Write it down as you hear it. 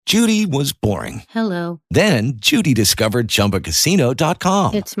Judy was boring. Hello. Then Judy discovered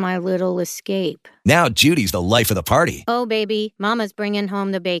ChumbaCasino.com. It's my little escape. Now Judy's the life of the party. Oh, baby, mama's bringing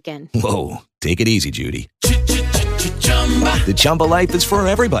home the bacon. Whoa, take it easy, Judy. The Chumba life is for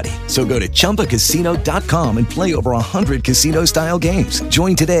everybody. So go to ChumbaCasino.com and play over 100 casino-style games.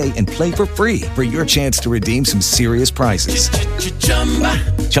 Join today and play for free for your chance to redeem some serious prizes.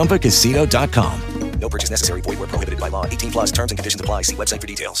 ChumbaCasino.com. No purchase necessary. Void where prohibited by law. 18 plus terms and conditions apply. See website for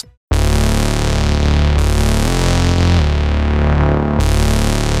details.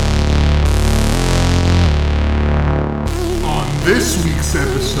 On this week's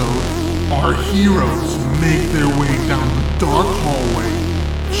episode, our heroes make their way down the dark hallway,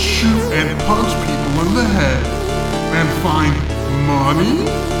 shoot and punch people in the head, and find money?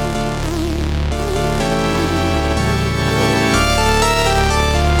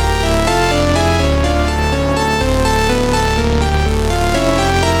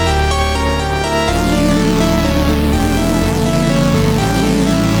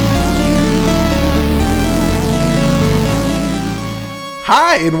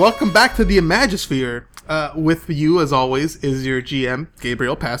 Hi, and welcome back to the Imagisphere. With you, as always, is your GM,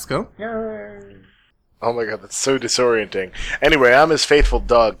 Gabriel Pasco. Yay. Oh my god, that's so disorienting. Anyway, I'm his faithful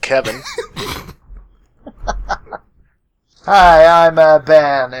dog, Kevin. Hi, I'm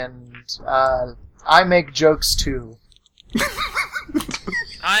Ben, and I make jokes too.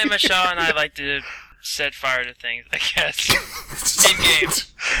 Hi, Michelle, and I like to set fire to things, I guess. In game.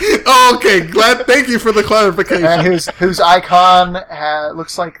 Oh, okay, thank you for the clarification. And whose icon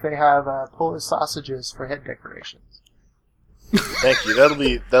looks like they have Polish sausages for head decorations. Thank you.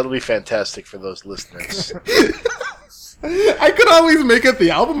 That'll be fantastic for those listeners. I could always make it the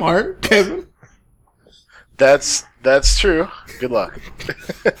album art, Kevin. That's true. Good luck.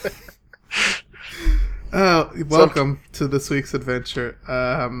 Welcome to this week's adventure.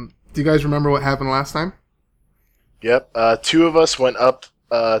 Do you guys remember what happened last time? Yep. Two of us went up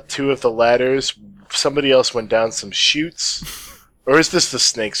two of the ladders. Somebody else went down some chutes. Or is this the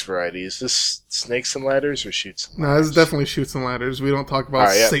snakes variety? Is this snakes and ladders or chutes and ladders? No, this is definitely chutes and ladders. We don't talk about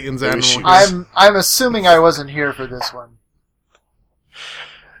Satan's animal. I'm assuming I wasn't here for this one.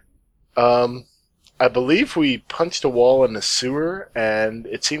 I believe we punched a wall in the sewer, and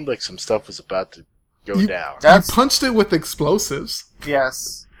it seemed like some stuff was about to go down. You punched it with explosives.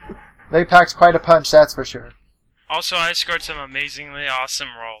 Yes. They packed quite a punch, that's for sure. Also, I scored some amazingly awesome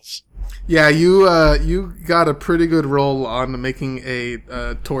rolls. Yeah, you got a pretty good roll on making a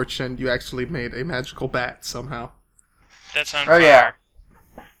torch, and you actually made a magical bat somehow. That's on fire. Yeah.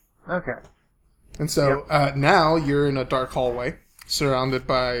 Okay. And so now you're in a dark hallway, surrounded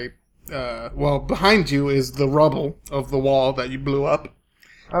by, behind you is the rubble of the wall that you blew up.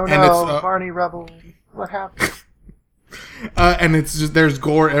 Oh no, Barney Rubble. What happened? And it's just, there's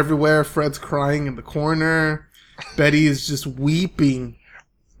gore everywhere. Fred's crying in the corner. Betty is just weeping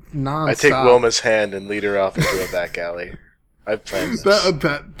nonstop. I take Wilma's hand and lead her off into a back alley. I've planned this.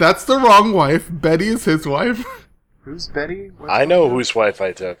 That's the wrong wife. Betty is his wife. Who's Betty? I know whose wife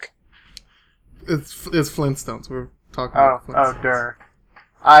I took. It's Flintstones. We're talking about Flintstones. Oh, der.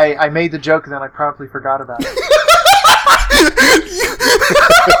 I made the joke and then I promptly forgot about it.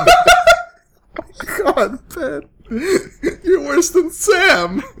 God, Ben. You're worse than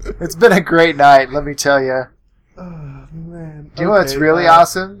Sam. It's been a great night, let me tell you. Oh, man. Do you know what's really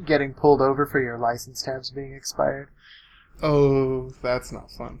awesome? Getting pulled over for your license tabs being expired. Oh, that's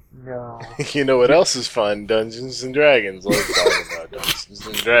not fun. No. You know what else is fun? Dungeons and Dragons. Let's talk about Dungeons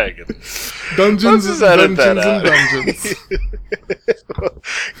and Dragons. Dungeons and Dungeons.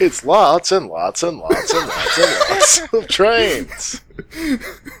 It's lots and lots and lots and lots and lots of trains.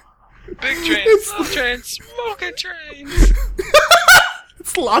 Big trains, small trains, smoking trains.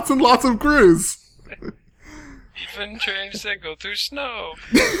 It's lots and lots of crews. Even trains that go through snow.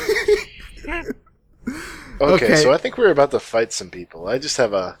 Okay, so I think we're about to fight some people. I just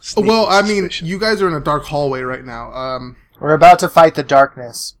have a suspicion. You guys are in a dark hallway right now. We're about to fight the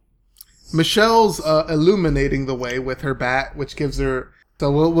darkness. Michelle's illuminating the way with her bat, which gives her. So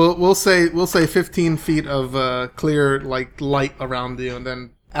we'll say 15 feet of clear light around you, and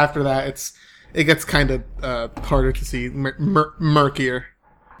then after that it gets kind of harder to see, murkier.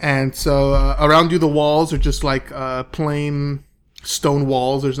 And so around you the walls are just like plain stone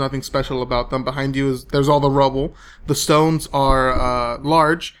walls. There's nothing special about them. Behind you there's all the rubble. The stones are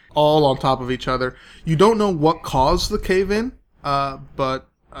large, all on top of each other. You don't know what caused the cave-in, but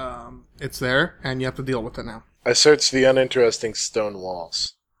it's there, and you have to deal with it now. I searched the uninteresting stone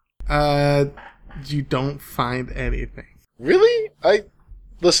walls. You don't find anything. Really?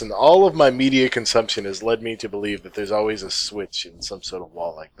 Listen, all of my media consumption has led me to believe that there's always a switch in some sort of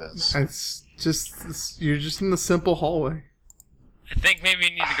wall like this. You're just in the simple hallway. I think maybe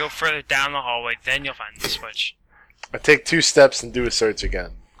you need to go further down the hallway, then you'll find the switch. I take 2 steps and do a search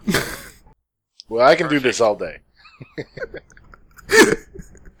again. Well, I can do this all day.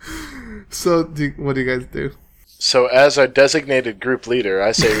 So, what do you guys do? So, as our designated group leader,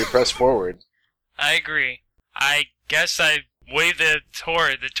 I say we press forward. I agree. I guess I wave the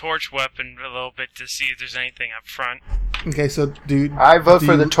torch weapon a little bit to see if there's anything up front. Okay, so I vote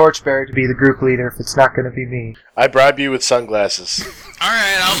for the torchbearer to be the group leader if it's not going to be me. I bribe you with sunglasses.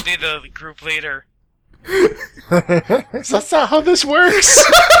 Alright, I'll be the group leader. That's not how this works.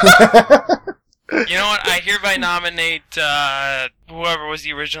 You know what? I hereby nominate whoever was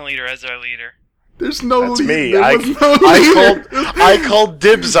the original leader as our leader. There's no That's lead. me. There was no leader. I called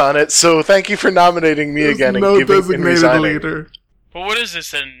dibs on it, so thank you for nominating me There's again and no giving and designated resigning. leader. But what is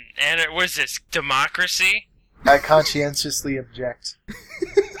this? What is this? Democracy? I conscientiously object.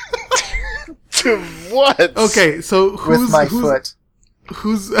 To what? Okay, so With my foot.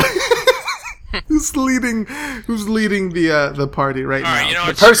 Who's who's leading the party right now? Alright, you know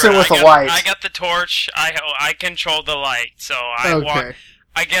what? The person with the light. I got the torch. I control the light, so I walk.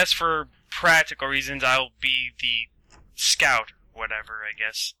 I guess for practical reasons, I'll be the scout, whatever. I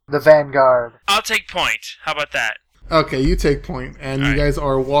guess The vanguard. I'll take point. How about that? Okay, you take point, and you Alright. guys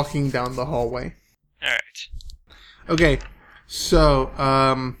are walking down the hallway. All right. Okay, so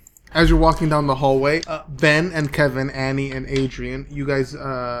as you're walking down the hallway, Ben and Kevin, Annie and Adrian, you guys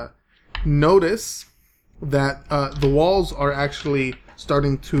notice that the walls are actually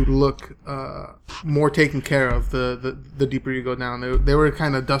starting to look more taken care of the deeper you go down. They were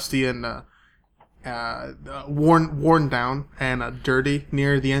kind of dusty and worn down and dirty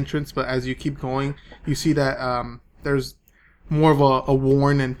near the entrance, but as you keep going, you see that there's more of a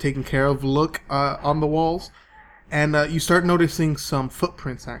worn and taken care of look on the walls, and you start noticing some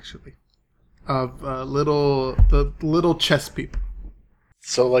footprints actually of little chess people.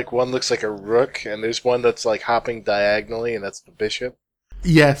 So, like, one looks like a rook, and there's one that's, like, hopping diagonally, and that's the bishop?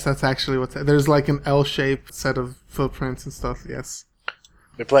 Yes, that's actually there's like an L-shaped set of footprints and stuff. Yes,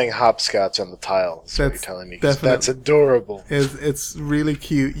 They're playing hopscotch on the tile, is what you're That's telling me. 'cause definitely- That's adorable. it's really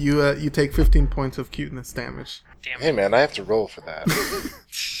cute. You take 15 points of cuteness damage. Damn it. Hey, man, I have to roll for that.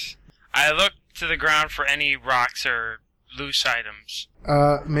 I look to the ground for any rocks or loose items.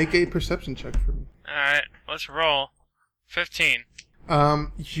 Make a perception check for me. All right, let's roll. 15.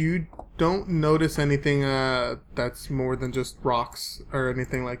 You don't notice anything that's more than just rocks or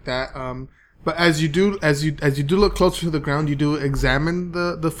anything like that. But as you do look closer to the ground, you do examine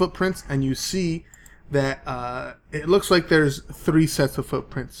the footprints, and you see that it looks like there's 3 sets of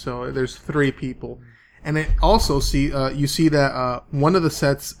footprints. So there's 3 people, and it also you see that one of the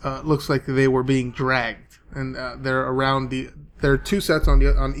sets looks like they were being dragged, and they're around there are 2 sets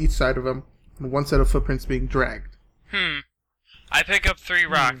on each side of them, and 1 set of footprints being dragged. I pick up 3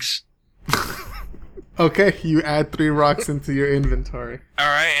 rocks. Okay, you add 3 rocks into your inventory.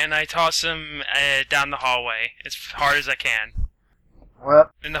 Alright, and I toss them down the hallway as hard as I can,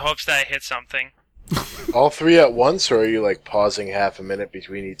 Well, in the hopes that I hit something. All 3 at once, or are you, like, pausing half a minute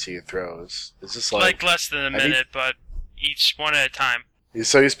between each of your throws? Is this Like less than a minute, but each one at a time.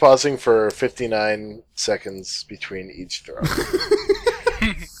 So he's pausing for 59 seconds between each throw.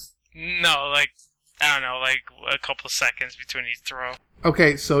 No, like, I don't know, like a couple of seconds between each throw.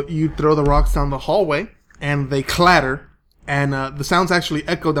 Okay, so you throw the rocks down the hallway, and they clatter, and the sounds actually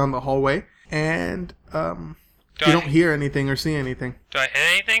echo down the hallway, and you don't hear anything or see anything. Do I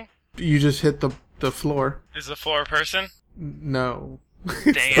hit anything? You just hit the floor. Is the floor a person? No.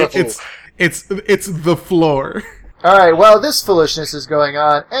 Dang it. it's the floor. alright, while this foolishness is going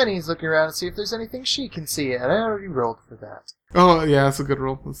on, Annie's looking around to see if there's anything she can see, and I already rolled for that. Oh, yeah, that's a good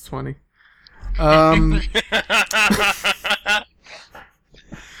roll. That's 20.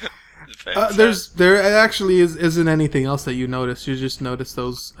 There actually isn't anything else that you notice. You just notice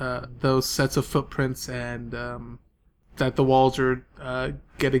those sets of footprints, and that the walls are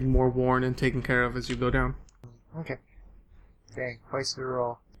getting more worn and taken care of as you go down. Okay. Dang, wasted a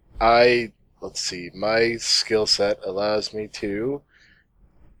roll. Let's see, my skill set allows me to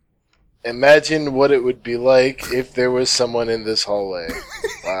imagine what it would be like if there was someone in this hallway.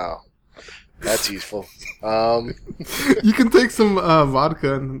 Wow. That's useful. You can take some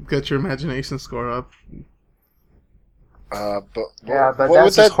vodka and get your imagination score up. But Yeah, but what that's would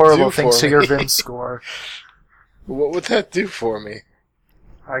just that horrible do things for to me? your Vim score. What would that do for me?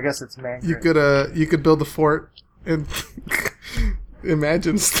 I guess it's man. You could build a fort and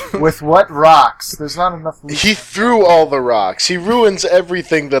Imagine stuff. With what rocks? There's not enough. He threw all the rocks. He ruins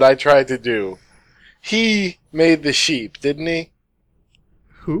everything that I tried to do. He made the sheep, didn't he?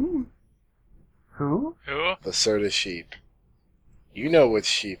 Who? Who? The sort of sheep. You know which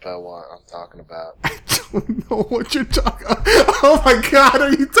sheep I'm talking about. I don't know what you're talking about. Oh my god,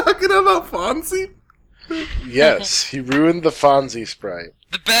 are you talking about Fonzie? Yes, he ruined the Fonzie sprite.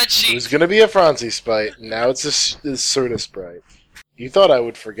 The bad sheep. It was going to be a Fonzie sprite, and now it's a sort of sprite. You thought I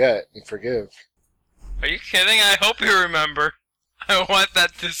would forget and forgive. Are you kidding? I hope you remember. I want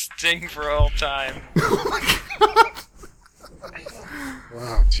that to sting for all time. Oh my god.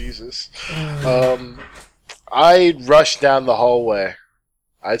 Wow, Jesus. I rushed down the hallway.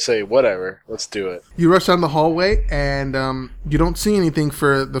 I'd say, whatever, let's do it. You rush down the hallway, and you don't see anything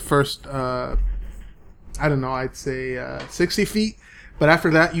for the first, I don't know, I'd say 60 feet. But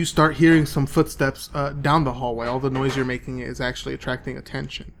after that, you start hearing some footsteps down the hallway. All the noise you're making is actually attracting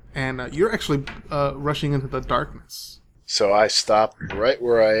attention. And you're actually rushing into the darkness. So I stop right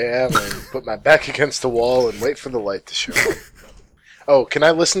where I am and put my back against the wall and wait for the light to show up. Oh, can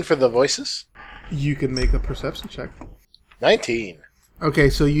I listen for the voices? You can make a perception check. 19. Okay,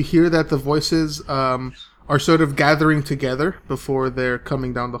 so you hear that the voices are sort of gathering together before they're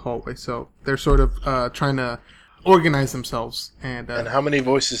coming down the hallway. So they're sort of trying to organize themselves. And how many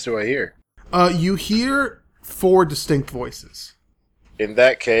voices do I hear? You hear 4 distinct voices. In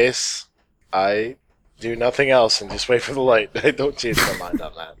that case, I do nothing else and just wait for the light. I don't change my mind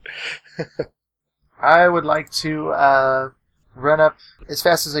on that. I would like to run up as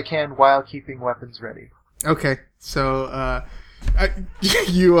fast as I can while keeping weapons ready. Okay, so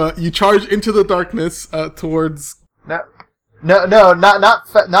you charge into the darkness towards. No,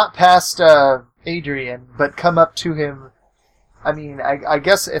 not past Adrian, but come up to him. I mean, I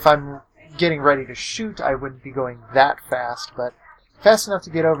guess if I'm getting ready to shoot, I wouldn't be going that fast, but fast enough to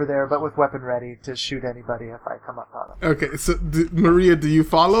get over there, but with weapon ready to shoot anybody if I come up on them. Okay, so Maria, do you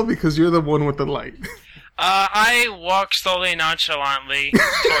follow? Because you're the one with the light. I walk slowly, nonchalantly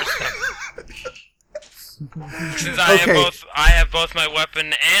towards them. Since I have both my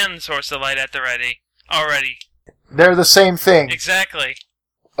weapon and source of light at the ready already. They're the same thing. Exactly.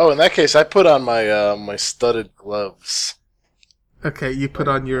 Oh, in that case, I put on my my studded gloves. Okay, you put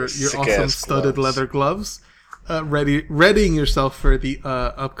on your awesome studded leather gloves, readying yourself for the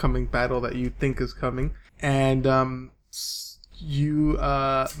upcoming battle that you think is coming, and you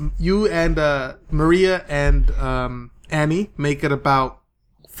and Maria and Annie make it about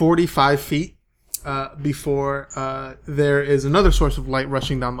 45 feet before there is another source of light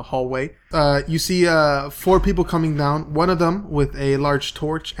rushing down the hallway. You see 4 people coming down, one of them with a large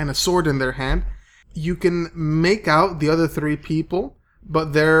torch and a sword in their hand. You can make out the other 3 people,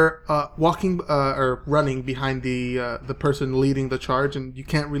 but they're walking or running behind the person leading the charge, and you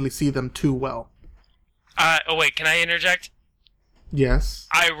can't really see them too well. Oh wait, can I interject? Yes.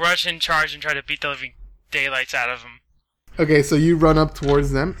 I rush in charge and try to beat the living daylights out of them. Okay, so you run up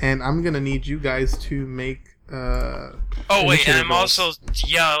towards them, and I'm gonna need you guys to make. Oh wait, and I'm also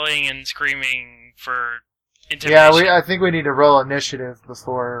yelling and screaming for intimidation. Yeah, I think we need to roll initiative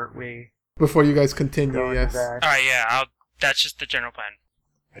before we. Before you guys continue, yes. Alright, yeah, that's just the general plan.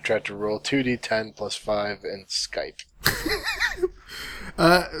 I tried to roll 2d10 plus 5 in Skype.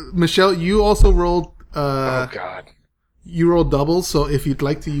 Michelle, you also rolled. Oh God. You roll doubles, so if you'd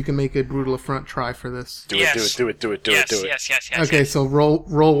like to, you can make a brutal affront try for this. Do it. Yes. Okay, so roll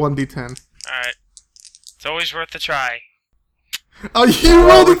 1d10. Alright. It's always worth a try. Oh, you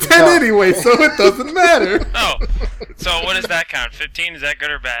rolled a 10 anyway, so it doesn't matter. Oh, so what does that count? 15? Is that good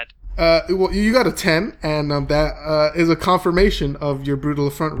or bad? Well, you got a 10, and that is a confirmation of your brutal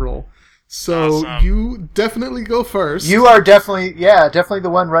affront roll. So awesome. You definitely go first. You are definitely the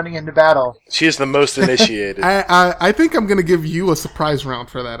one running into battle. She is the most initiated. I think I'm gonna give you a surprise round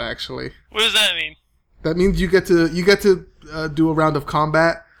for that. Actually, What does that mean? that means you get to do a round of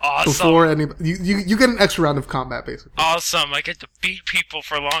combat Awesome. before any. You get an extra round of combat basically. Awesome. I get to beat people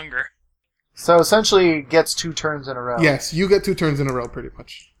for longer. So essentially, it gets 2 turns in a row. Yes, you get 2 turns in a row, pretty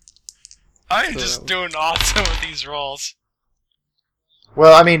much. I'm just doing awesome with these rolls.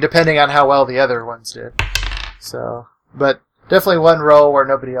 Well, I mean, depending on how well the other ones did. So, but definitely one roll where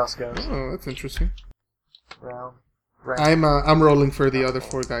nobody else goes. Oh, that's interesting. Round. I'm rolling for the other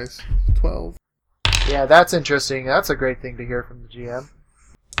 4 guys. 12. Yeah, that's interesting. That's a great thing to hear from the GM.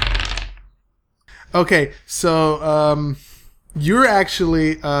 Okay, so you're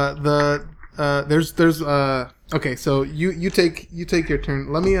actually okay, so you take your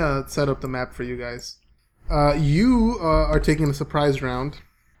turn. Let me set up the map for you guys. You are taking a surprise round.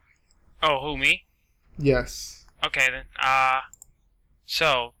 Oh, who, me? Yes. Okay, then.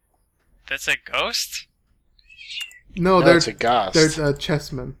 So, that's a ghost? No, it's a ghost. There's a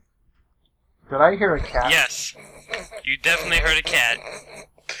chessman. Did I hear a cat? Yes. You definitely heard a cat.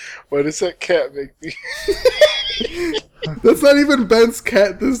 Why does that cat make me... That's not even Ben's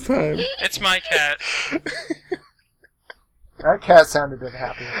cat this time. It's my cat. That cat sounded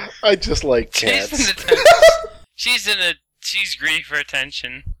unhappy. I just like cats. She's greedy for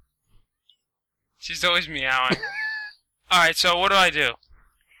attention. She's always meowing. Alright, so what do I do?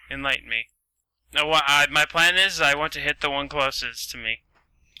 Enlighten me. Now, my plan is I want to hit the one closest to me.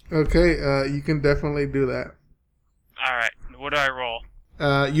 Okay, you can definitely do that. Alright, what do I roll?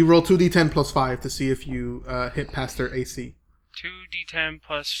 You roll 2d10 plus 5 to see if you hit past their AC. 2d10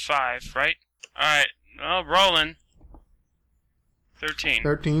 plus 5, right? Alright, well, rolling. 13.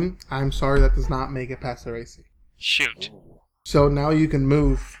 13. I'm sorry, that does not make it past their AC. Shoot. So now you can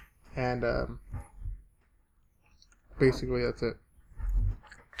move, and basically that's it.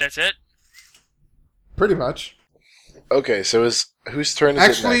 That's it? Pretty much. Okay, so whose turn is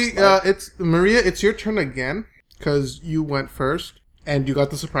Actually, it next? it's Maria. It's your turn again because you went first and you got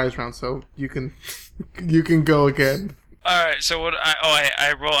the surprise round, so you can you can go again. All right. So what?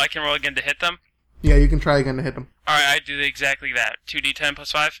 I roll. I can roll again to hit them. Yeah, you can try again to hit them. All right. I do exactly that. 2d10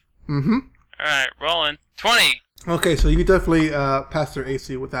 plus 5. Mm-hmm. All right. Rolling. 20. Okay, so you definitely passed their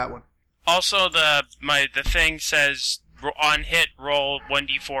AC with that one. Also, the thing says on hit roll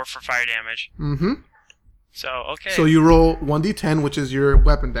 1d4 for fire damage. Mm-hmm. So okay. So you roll 1d10, which is your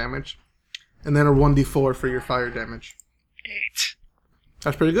weapon damage, and then a 1d4 for your fire damage. 8.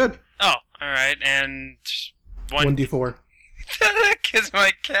 That's pretty good. Oh, all right, and 1d4. What the heck is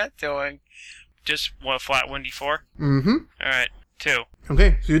my cat doing? Just what, flat 1d4? Mm-hmm. All right, 2.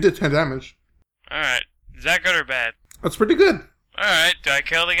 Okay, so you did 10 damage. All right, is that good or bad? That's pretty good. All right, do I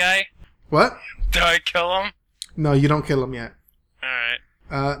kill the guy? What? Do I kill him? No, you don't kill him yet. All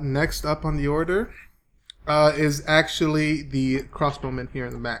right. Next up on the order is actually the crossbowman here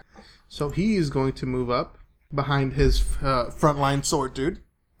in the back. So he is going to move up behind his frontline sword dude,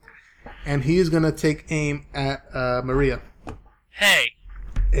 and he is going to take aim at Maria. Hey.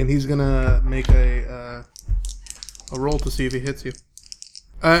 And he's going to make a roll to see if he hits you.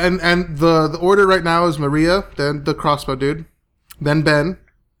 And the order right now is Maria, then the crossbow dude, then Ben,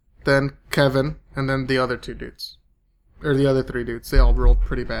 then Kevin, and then the other two dudes. Or the other three dudes. They all rolled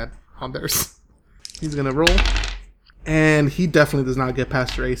pretty bad on theirs. He's going to roll. And he definitely does not get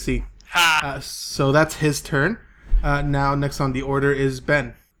past your AC. Ha! So that's his turn. Now, next on the order is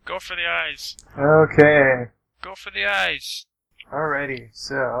Ben. Go for the eyes. Okay. Go for the eyes. Alrighty,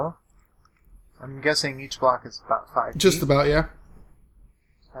 so I'm guessing each block is about 5 Just feet. about, yeah.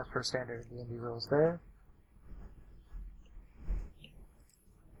 As per standard D&D rules there.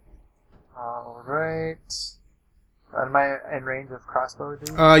 Alright. Am I in range of crossbow,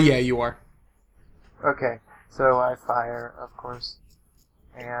 dude? Yeah, you are. Okay, so I fire, of course.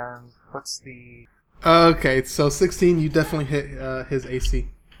 And what's the... Okay, so 16, you definitely hit his AC.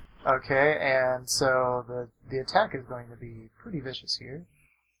 Okay, and so the attack is going to be pretty vicious here.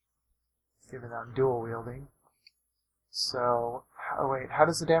 Given that I'm dual wielding. So, how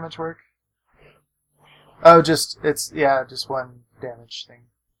does the damage work? Oh, just one damage thing.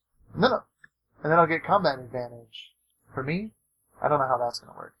 No. And then I'll get combat advantage. For me? I don't know how that's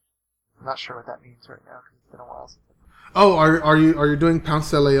going to work. I'm not sure what that means right now, because it's been a while since Oh, are you doing Pounce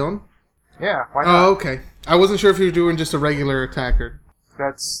de Leon? Yeah, why not? Oh, okay. I wasn't sure if you were doing just a regular attacker.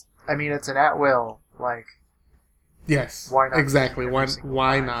 It's an at-will, like... Yes. Why not? Exactly. Why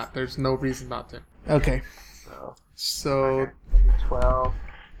time? not? There's no reason not to. Okay. So Okay, 12,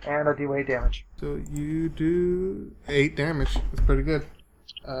 and I do 8 damage. So you do 8 damage. That's pretty good.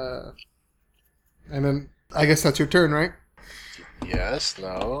 And then I guess that's your turn, right? Yes,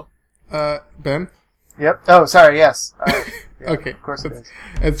 no. Ben? Yep. Oh, sorry, yes. Yeah, Okay. Of course it is.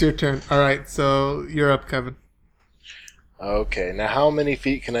 It's your turn. Alright, so you're up, Kevin. Okay, now how many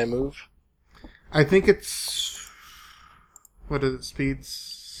feet can I move? I think it's... What is it? Speed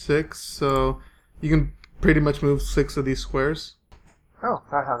 6? So you can pretty much move 6 of these squares. Oh,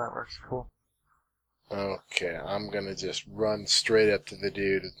 that's how that works. Cool. Okay, I'm gonna just run straight up to the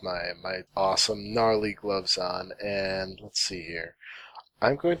dude with my awesome gnarly gloves on, and let's see here.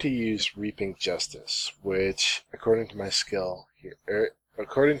 I'm going to use Reaping Justice, which, according to my skill here,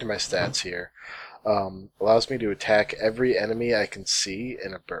 according to my stats here, allows me to attack every enemy I can see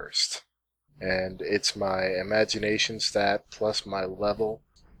in a burst. And it's my imagination stat plus my level.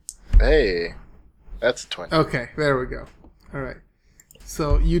 Hey, that's a 20. Okay, there we go. Alright.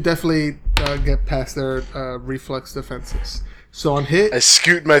 So you definitely get past their reflex defenses. So on hit... I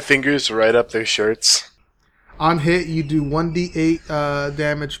scoot my fingers right up their shirts. On hit, you do 1d8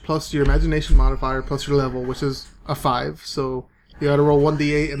 damage plus your imagination modifier plus your level, which is a 5. So you gotta roll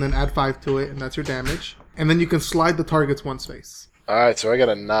 1d8 and then add 5 to it, and that's your damage. And then you can slide the target's one space. Alright, so I got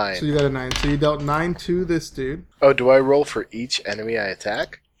a 9. So you got a 9. So you dealt 9 to this dude. Oh, do I roll for each enemy I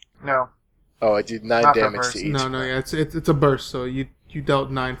attack? No. Oh, I did 9 Not per damage burst. to each. No, yeah, it's a burst, so you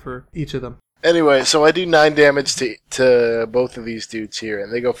dealt 9 for each of them. Anyway, so I do 9 damage to both of these dudes here,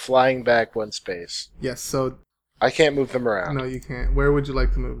 and they go flying back one space. Yes, so... I can't move them around. No, you can't. Where would you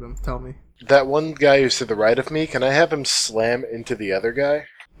like to move them? Tell me. That one guy who's to the right of me, can I have him slam into the other guy?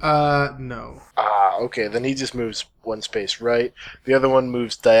 No. Ah, okay, then he just moves one space right. The other one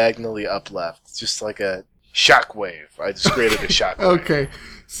moves diagonally up left. Just like a shockwave. I just created a shockwave. Okay,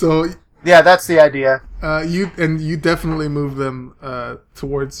 so... Yeah, that's the idea. You definitely move them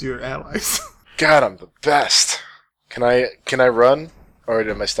towards your allies. God, I'm the best. Can I run? Or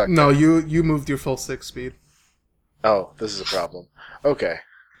am I stuck No, there? you moved your full 6 speed. Oh, this is a problem. Okay.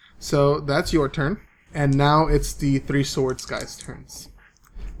 So that's your turn. And now it's the 3 swords guy's turns.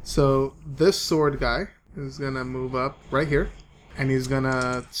 So this sword guy is going to move up right here. And he's going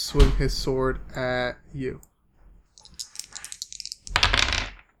to swing his sword at you.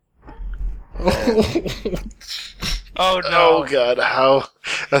 Oh no! Oh god, how?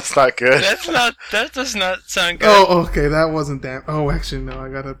 That's not good. That does not sound good. Oh, okay, that wasn't damn. Oh, actually, no, I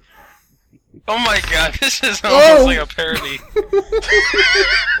gotta. Oh my god, this is almost like a parody.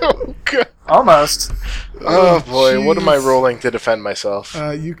 Oh god. Almost. Oh boy, what am I jeez. rolling to defend myself?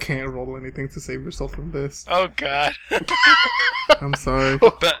 You can't roll anything to save yourself from this. Oh god. I'm sorry.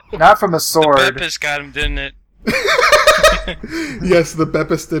 But Not from a sword. Beppis got him, didn't it? Yes, the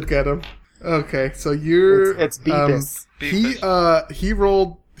Beppis did get him. Okay, so you're. It's Beepus. He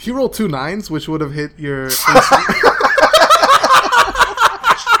rolled 2 9s, which would have hit your.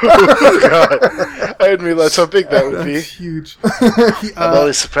 Oh god, I didn't realize how big that would be. That's huge. I'm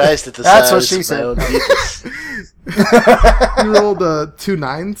always surprised at the That's what size she of said. my own penis. He rolled 2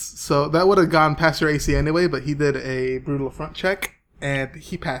 9s, so that would have gone past your AC anyway. But he did a brutal front check, and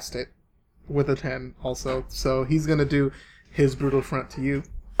he passed it with a 10 also. So he's gonna do his brutal front to you.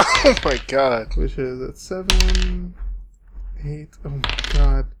 Oh my god. Which is at 7, 8, oh my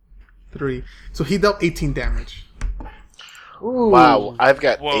god, 3. So he dealt 18 damage. Ooh. Wow, I've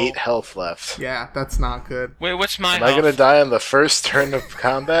got Whoa. 8 health left. Yeah, that's not good. Wait, what's my Am I health? gonna die on the first turn of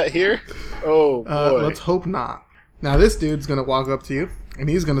combat here? Oh boy. Let's hope not. Now this dude's gonna walk up to you, and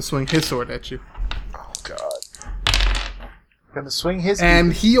he's gonna swing his sword at you. Oh god. Gonna swing his.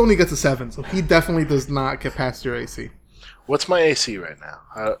 And he only gets a 7, so he definitely does not get past your AC. What's my AC right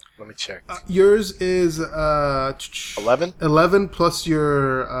now? Let me check. Yours is 11? 11 plus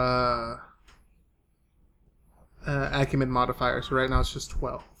your acumen modifier. So right now it's just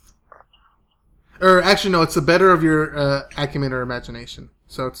 12. Or actually, no, it's the better of your acumen or imagination.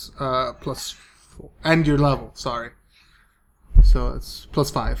 So it's plus 4. And your level, sorry. So it's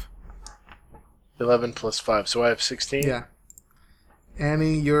plus 5. 11 plus 5, so I have 16? Yeah.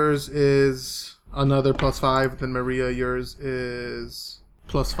 Annie, yours is another plus 5. Then Maria, yours is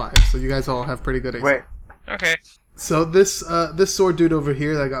plus 5. So you guys all have pretty good AC. Wait. Okay. So this sword dude over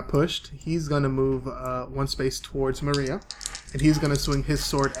here that got pushed, he's gonna move 1 space towards Maria, and he's gonna swing his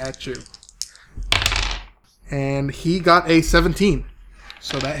sword at you. And he got a 17,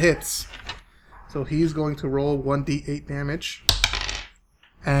 so that hits. So he's going to roll 1d8 damage,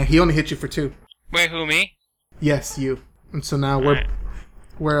 and he only hit you for 2. Wait, who, me? Yes, you. And so now Alright.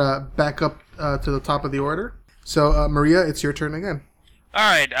 we're back up to the top of the order. So Maria, it's your turn again.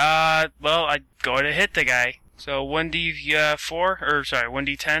 Alright, well, I go to hit the guy. So 1d4, or sorry,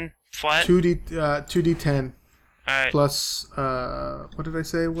 1d10 flat? 2d10 Alright, plus what did I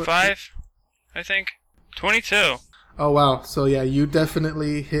say? 5, I think. 22. Oh wow! So yeah, you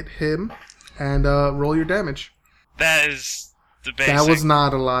definitely hit him, and roll your damage. That is the basic. That was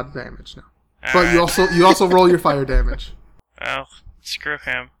not a lot of damage, no. But Alright. you also roll your fire damage. Well, screw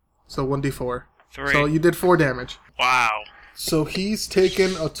him. So 1d4. 3. So you did 4 damage. Wow. So he's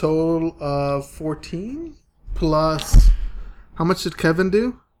taken a total of 14 plus. How much did Kevin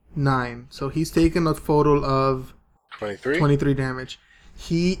do? 9. So he's taken a total of 23? 23 damage.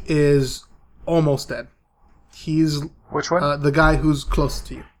 He is almost dead. He's Which one? the guy who's close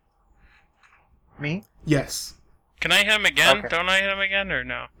to you. Me? Yes. Can I hit him again? Okay. Don't I hit him again, or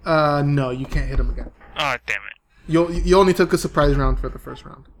no? No, you can't hit him again. Oh, damn it. You only took a surprise round for the first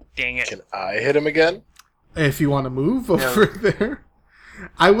round. Dang it. Can I hit him again? If you want to move over there,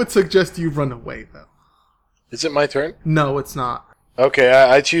 I would suggest you run away though. Is it my turn? No, it's not. Okay,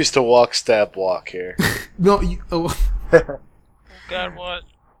 I choose to walk, stab, walk here. No, you. Oh, God, what?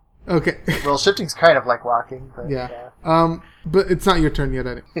 Okay. Well, shifting's kind of like walking, but Yeah. But it's not your turn yet,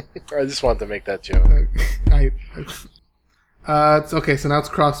 anyway. I just wanted to make that joke. It's okay. So now it's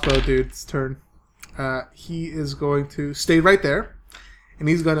crossbow dude's turn. He is going to stay right there, and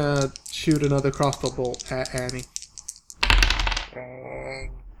he's gonna shoot another crossbow bolt at Annie.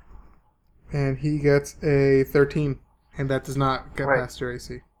 Dang. And he gets a 13, and that does not get past your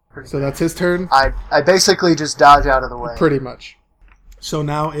AC. Pretty So that's his turn. I basically just dodge out of the way. Pretty much. So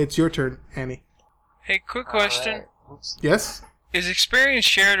now it's your turn, Annie. Hey, quick question. Alright. Oops. Yes? Is experience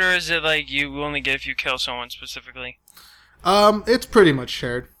shared, or is it like you only get if you kill someone specifically? It's pretty much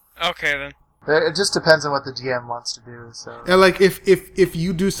shared. Okay, then. It just depends on what the GM wants to do. So Like if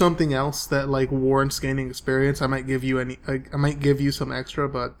you do something else that like warrants gaining experience, I might give you some extra,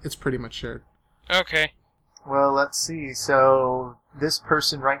 but it's pretty much shared. Okay. well, let's see. So this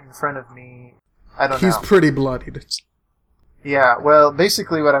person right in front of me, I don't know. He's pretty bloodied. Yeah, well,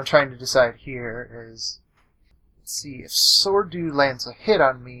 basically what I'm trying to decide here is, let's see, if Sword Dude lands a hit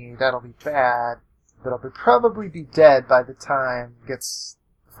on me, that'll be bad, but I'll probably be dead by the time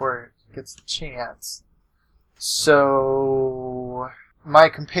before it gets the chance. So, my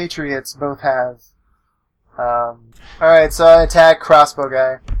compatriots both have, alright, so I attack crossbow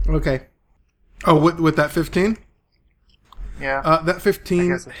guy. Okay. Oh, with that 15? Yeah. That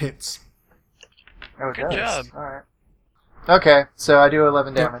 15 hits. Oh, it Good does. job. Alright. Okay, so I do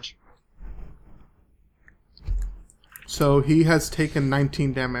 11 damage. So he has taken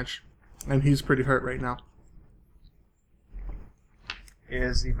 19 damage, and he's pretty hurt right now.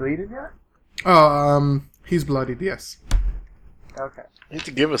 Is he bleeding yet? Oh, he's bloodied, yes. Okay. You need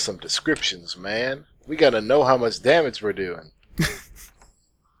to give us some descriptions, man. We gotta know how much damage we're doing.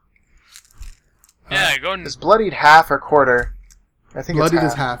 Yeah, go and... Is bloodied half or quarter? I think Bloodied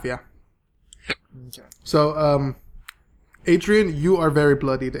it's is half, yeah. Okay. So, Adrian, you are very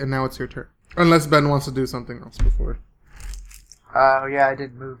bloodied, and now it's your turn. Unless Ben wants to do something else before. Oh, yeah, I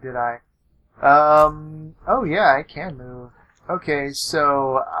didn't move, did I? Oh, yeah, I can move. Okay,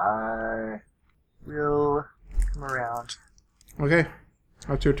 so I will come around. Okay,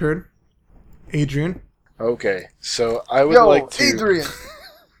 that's your turn. Adrian. Okay, so I would like to... Adrian!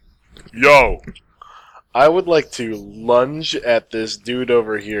 Yo! I would like to lunge at this dude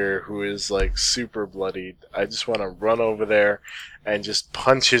over here who is, like, super bloodied. I just want to run over there and just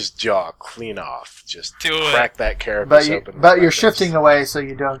punch his jaw clean off. Just crack that carapace open. But you're shifting away so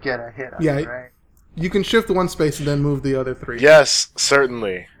you don't get a hit on it, right? You can shift one space and then move the other three. Yes,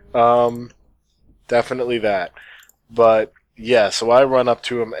 certainly. Definitely that. But, yeah, so I run up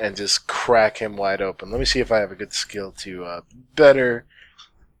to him and just crack him wide open. Let me see if I have a good skill to better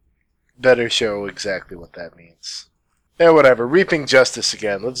show exactly what that means. Yeah, whatever. Reaping justice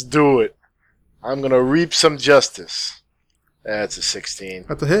again. Let's do it. I'm going to reap some justice. That's a 16.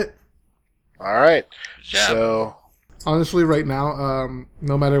 That's a hit. Alright. Yeah. So, Honestly, right now,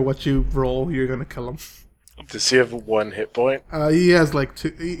 no matter what you roll, you're gonna kill him. does he have 1 hit point? He has like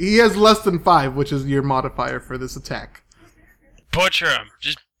 2. He has less than 5, which is your modifier for this attack. Butcher him.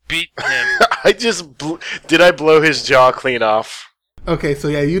 Just beat him. I just... Did I blow his jaw clean off? Okay, so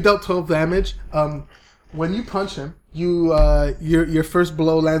yeah, you dealt 12 damage. When you punch him, your first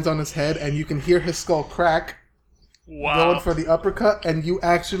blow lands on his head, and you can hear his skull crack. Wow. Going for the uppercut, and you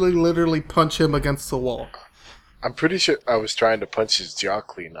actually literally punch him against the wall. I'm pretty sure I was trying to punch his jaw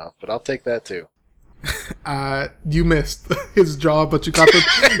clean off, but I'll take that too. You missed his jaw, but you got the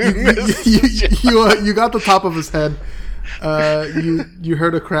you got the top of his head. You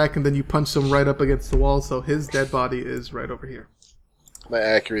heard a crack, and then you punched him right up against the wall. So his dead body is right over here. My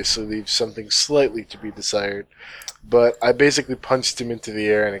accuracy leaves something slightly to be desired, but I basically punched him into the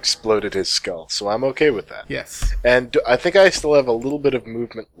air and exploded his skull, so I'm okay with that. Yes. And I think I still have a little bit of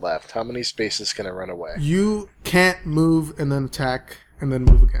movement left. How many spaces can I run away? You can't move and then attack and then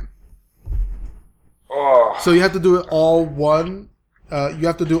move again. Oh. So you have to do it all one. You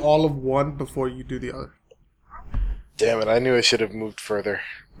have to do all of one before you do the other. Damn it! I knew I should have moved further.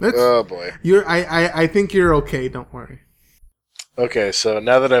 Oh boy. I think you're okay. Don't worry. Okay, so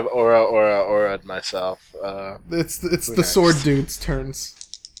now that I've aura'd myself, It's the sword dude's turns.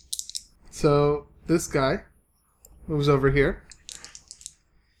 So this guy moves over here,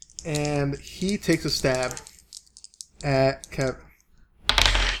 and he takes a stab at Kevin.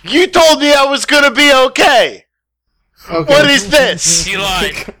 You told me I was gonna be okay. Okay. What is this? He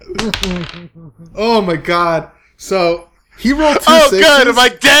lied. Oh my god! So he rolled 2 Oh, sixes. good. Am I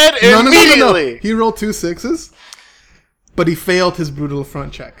dead immediately? No. He rolled 2 6s, but he failed his brutal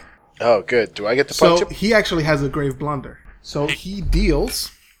affront check. Oh, good. Do I get to punch So him? he actually has a grave blunder. So he deals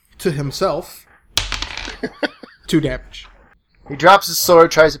to himself 2 damage. He drops his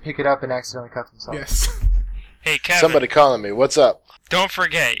sword, tries to pick it up, and accidentally cuts himself. Yes. Hey, Kevin. Somebody calling me. What's up? Don't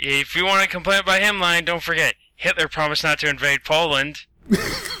forget, if you want to complain about him lying, don't forget, Hitler promised not to invade Poland.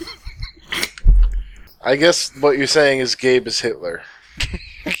 I guess what you're saying is Gabe is Hitler.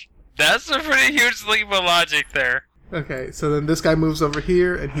 That's a pretty huge leap of logic there. Okay, so then this guy moves over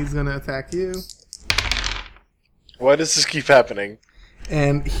here, and he's going to attack you. Why does this keep happening?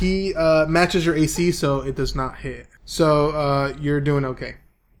 And he matches your AC, so it does not hit. So you're doing okay.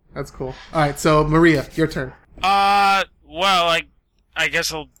 That's cool. All right, so Maria, your turn. Well, I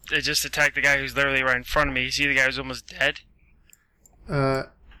guess I'll just attack the guy who's literally right in front of me. You see the guy who's almost dead?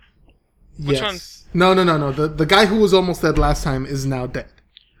 Which yes. one? No. The guy who was almost dead last time is now dead.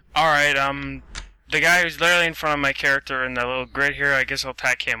 Alright, the guy who's literally in front of my character in the little grid here, I guess I'll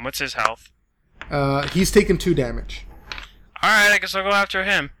attack him. What's his health? He's taken 2 damage. Alright, I guess I'll go after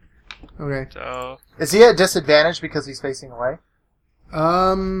him. Okay. So... Is he at disadvantage because he's facing away?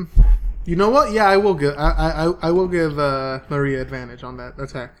 You know what? Yeah, I will give. I will give Maria advantage on that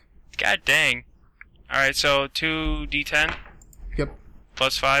attack. God dang. Alright, so 2d10? Yep.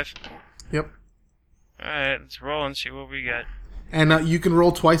 Plus 5? Yep. Alright, let's roll and see what we get. And you can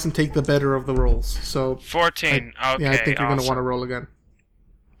roll twice and take the better of the rolls. So 14. Okay, yeah, I think you're awesome. going to want to roll again.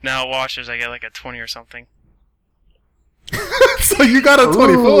 Now washes, I get like a 20 or something. So you got a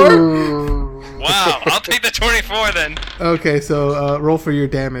 24? Ooh. Wow, I'll take the 24 then. Okay, so roll for your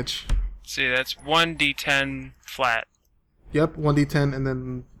damage. Let's see, that's 1d10 flat. Yep, 1d10 and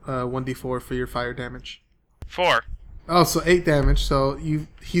then 1d4 for your fire damage. 4. Oh, so 8 damage. So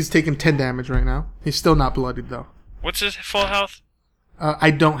he's taking 10 damage right now. He's still not bloodied though. What's his full health?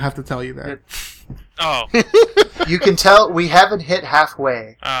 I don't have to tell you that. Oh. You can tell we haven't hit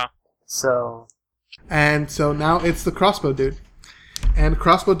halfway. Oh. So. And so now it's the crossbow dude. And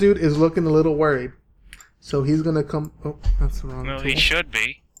crossbow dude is looking a little worried. So he's going to come... Oh, that's the wrong Well, tool. he should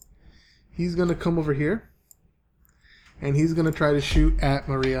be. He's going to come over here. And he's going to try to shoot at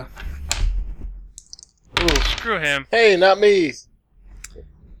Maria. Ooh, screw him. Hey, not me.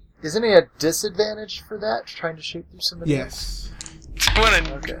 Isn't he at disadvantage for that? Trying to shoot through somebody? Yes. What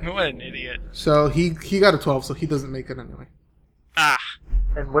Okay. an idiot. So he got a 12, so he doesn't make it anyway. Ah.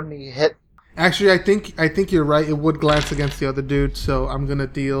 And wouldn't he hit? Actually, I think you're right. It would glance against the other dude, so I'm going to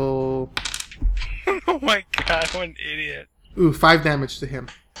deal... Oh my god, what an idiot. 5 damage to him.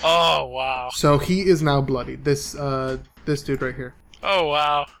 Oh, wow. So he is now bloodied. This dude right here. Oh,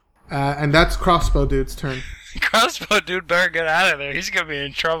 wow. And that's crossbow dude's turn. Crossbow dude better get out of there. He's gonna be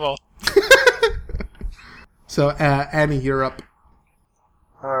in trouble. So Annie, you're up.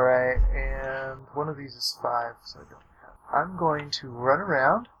 Alright, and one of these is 5, so I don't have. I'm going to run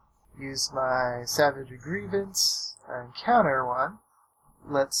around, use my Savage Grievance, and counter one.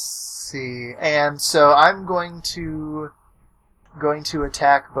 Let's see. And so I'm going to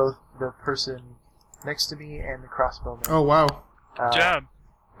attack both the person next to me and the crossbowman. Oh, wow. Good job.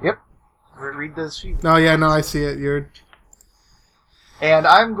 Yep. Read the sheet. No, yeah, no, I see it. And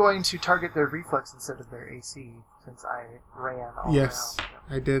I'm going to target their reflex instead of their AC, since I ran all Yes,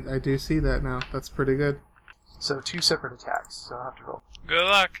 around. I do see that now. That's pretty good. So 2 separate attacks, so I'll have to roll. Good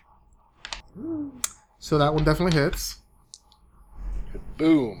luck. So that one definitely hits.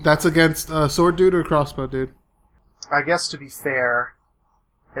 Boom. That's against sword dude or crossbow dude? I guess to be fair,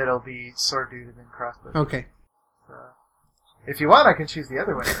 it'll be sword dude and then crossbow. Okay. So, if you want, I can choose the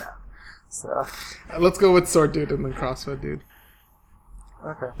other way now. So, Let's go with sword dude and then crossbow dude.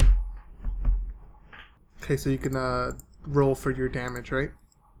 okay. Okay, so you can roll for your damage, right?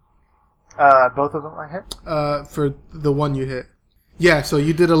 Both of them I hit? For the one you hit. Yeah, so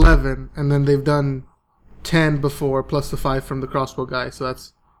you did 11, and then they've done 10 before, plus the 5 from the crossbow guy, so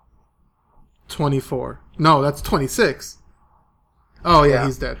that's 24. No, that's 26. Oh, yeah,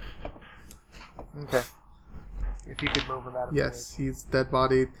 he's dead. Okay. If you could move him out of Yes, he's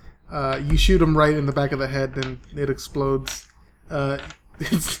dead-bodied. You shoot him right in the back of the head, and it explodes.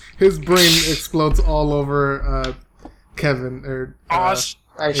 His brain explodes all over Kevin. Or Awesome.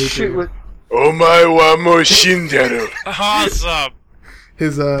 I Adrian. shoot with... Omae wa mo shinderu. Awesome.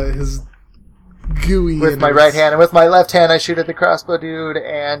 His gooey... With my right hand, and with my left hand I shoot at the crossbow dude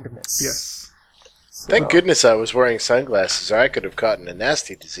and miss. Yes. So, Thank goodness I was wearing sunglasses, or I could have caught a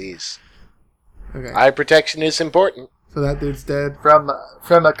nasty disease. Okay. Eye protection is important. So that dude's dead. From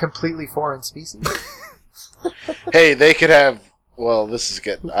a completely foreign species. Hey, they could have... Well, this is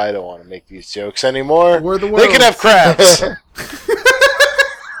getting... I don't want to make these jokes anymore. We're the They could have crabs.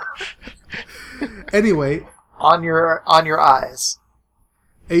 Anyway, on your eyes.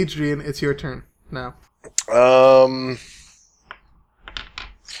 Adrian, it's your turn now.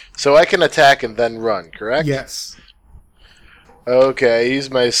 So I can attack and then run, correct? Yes. Okay, I use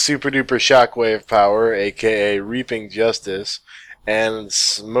my super duper shockwave power, aka Reaping Justice, and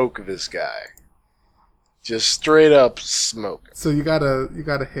smoke this guy. Just straight up smoke. So you gotta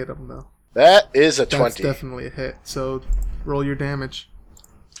hit him though. That is a That's 20. definitely a hit. So roll your damage.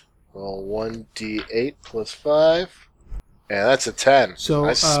 Roll 1d8 plus 5. And that's a 10. So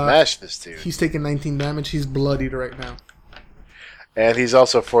I smashed this dude. He's taking 19 damage. He's bloodied right now. And he's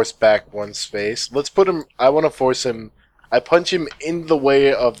also forced back 1 space. Let's put him... I want to force him... I punch him in the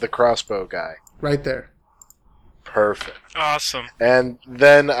way of the crossbow guy. Right there. Perfect. Awesome. And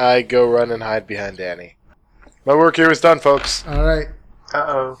then I go run and hide behind Danny. My work here is done, folks. All right.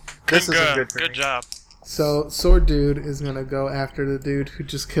 Uh-oh. This isn't good for me. Good job. So Sword Dude is gonna go after the dude who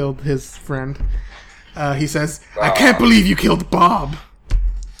just killed his friend. He says, "I can't believe you killed Bob."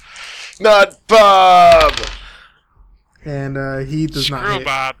 Not Bob! And he does not Screw hit.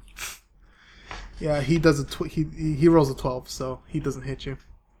 Bob. Yeah, he does he rolls a 12, so he doesn't hit you.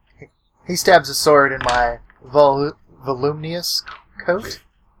 He stabs a sword in my voluminous coat,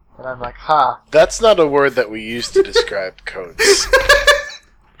 and I'm like, ha. That's not a word that we use to describe coats.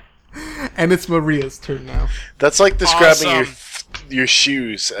 And it's Maria's turn now. That's like describing Awesome. your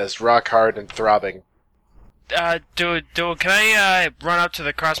shoes as rock hard and throbbing. Can I run up to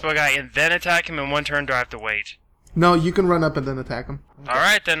the crossbow guy and then attack him in one turn? Do I have to wait? No, you can run up and then attack him.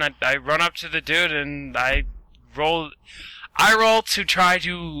 Alright, then I run up to the dude and I roll to try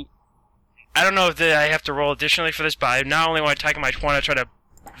to... I don't know if I have to roll additionally for this, but I not only want to attack him, I want to try to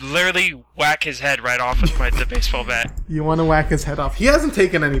literally whack his head right off with the baseball bat. You want to whack his head off. He hasn't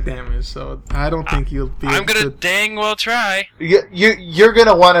taken any damage, so I don't think you'll be I'm able gonna to... dang well try. You're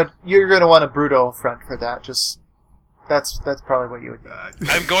gonna want a brutal front for that. Just that's probably what you would do.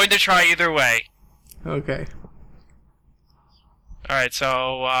 I'm going to try either way. Okay. Alright,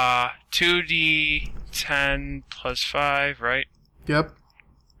 so 2d10 plus 5, right? Yep.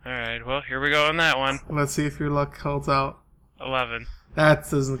 Alright, well, here we go on that one. Let's see if your luck holds out. 11. That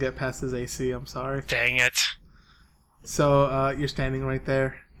doesn't get past his AC, I'm sorry. Dang it. So, you're standing right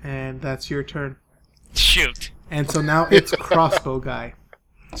there, and that's your turn. Shoot. And so now it's Crossbow Guy.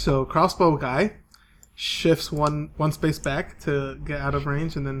 So, Crossbow Guy shifts one space back to get out of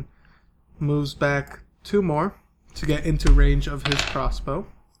range, and then moves back 2 more to get into range of his crossbow.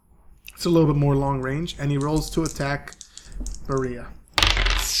 It's a little bit more long range, and he rolls to attack Maria.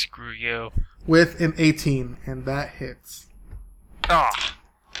 Screw you. With an 18, and that hits. Ah.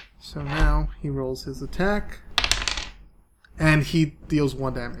 So now he rolls his attack, and he deals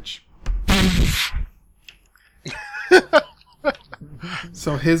 1 damage.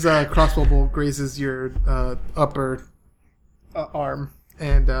 So his crossbow bolt grazes your upper arm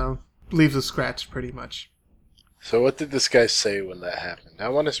and leaves a scratch, pretty much. So what did this guy say when that happened? I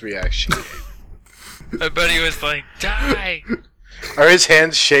want his reaction. I bet he was like, die! Are his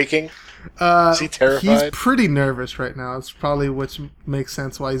hands shaking? Is he terrified? He's pretty nervous right now. It's probably which makes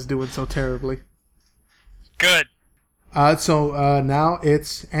sense why he's doing so terribly. Good. So now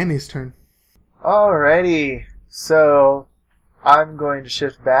it's Annie's turn. Alrighty. So I'm going to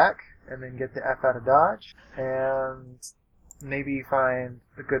shift back and then get the F out of dodge and maybe find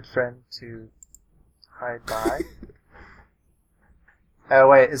a good friend to hide by. Oh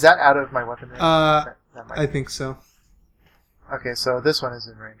wait, is that out of my weapon range? That might I be. think so. Okay, so this one is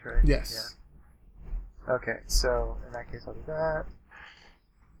in range, right? Yes. Yeah. Okay, so in that case I'll do that.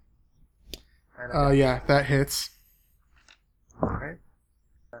 And Yeah, that hits. Alright.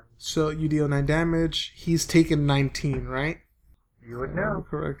 So you deal 9 damage. He's taken 19, right? You would know.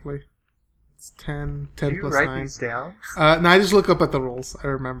 Correctly. It's 10 Do you plus write 9. these down? No, I just look up at the rolls. I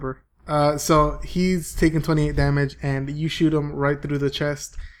remember. So he's taken 28 damage, and you shoot him right through the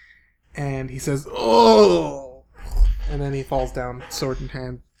chest, and he says, "Oh!" And then he falls down, sword in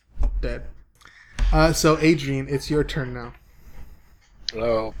hand, dead. So Adrian, it's your turn now.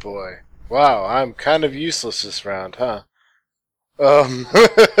 Oh boy. Wow, I'm kind of useless this round, huh?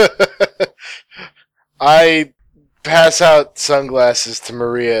 I pass out sunglasses to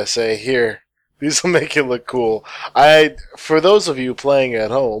Maria, say, "Here, these will make you look cool." For those of you playing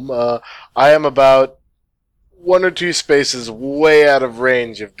at home, I am about 1 or 2 spaces way out of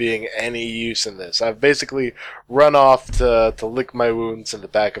range of being any use in this. I've basically run off to lick my wounds in the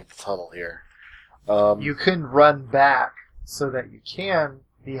back of the tunnel here. You can run back so that you can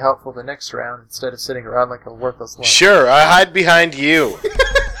be helpful the next round instead of sitting around like a worthless lump. Sure, I hide behind you.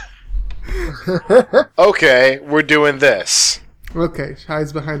 Okay, we're doing this. Okay,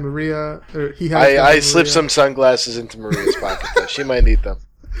 hides behind Maria. Or he hides I behind slip Maria. some sunglasses into Maria's pocket, though. She might need them.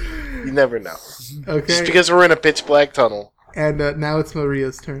 You never know. Okay, Just because we're in a pitch black tunnel. and now it's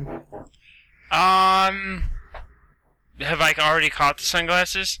Maria's turn. have I already caught the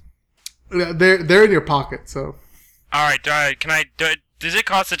sunglasses? Yeah, they're in your pocket, so. All right. Does it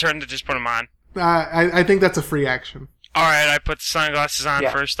cost a turn to just put them on? I think that's a free action. All right. I put the sunglasses on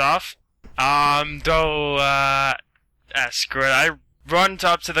first off. Screw it. I run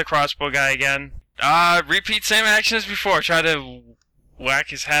up to the crossbow guy again. Repeat same action as before. Try to whack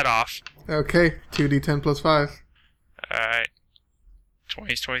his head off. Okay, 2d10 plus 5. Alright.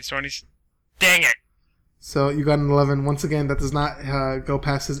 20s. Dang it! So you got an 11. Once again, that does not go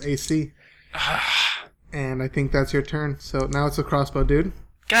past his AC. And I think that's your turn. So now it's a crossbow dude.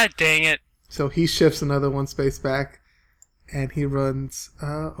 God dang it. So he shifts another one space back. And he runs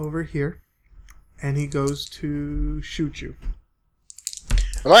over here. And he goes to shoot you.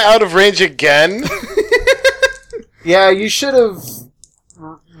 Am I out of range again? Yeah, you should have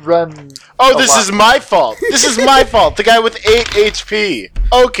run. Oh, this is my fault. This is my fault. The guy with 8 HP.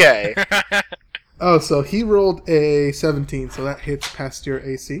 Okay. Oh, so he rolled a 17, so that hits past your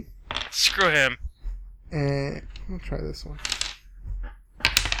AC. Screw him. And I'll try this one.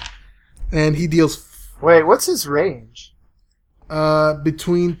 And he deals. Wait, what's his range?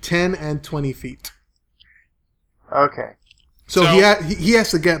 Between 10 and 20 feet. Okay. So he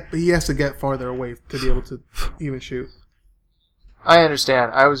has to get farther away to be able to even shoot. I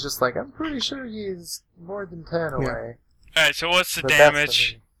understand. I was just like, I'm pretty sure he's more than 10 away. Alright, so what's the But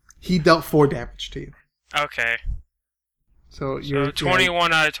damage? He dealt 4 damage to you. Okay. So you're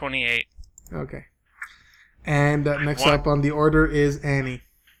 21 out of 28. Okay. And next up on the order is Annie.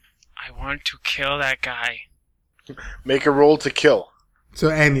 I want to kill that guy. Make a roll to kill. So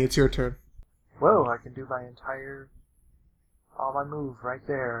Annie, it's your turn. Whoa, I can do all my move right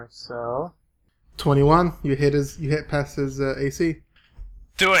there, so... 21. You hit past his AC.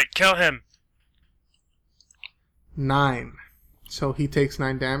 Do it. Kill him. 9. So he takes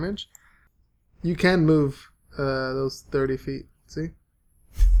 9 damage. You can move those 30 feet. See?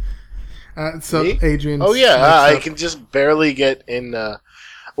 So Me? Adrian. Oh yeah, I can just barely get in.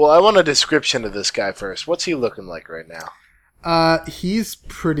 Well, I want a description of this guy first. What's he looking like right now? He's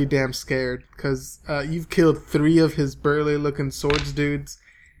pretty damn scared because you've killed 3 of his burly-looking swords dudes,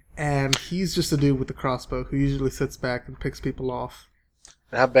 and he's just a dude with a crossbow who usually sits back and picks people off.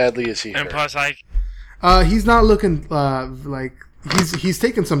 How badly is he And hurt? plus, He's not looking like he's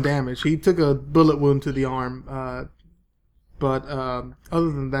taken some damage. He took a bullet wound to the arm, but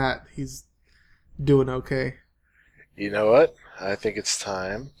other than that, he's doing okay. You know what? I think it's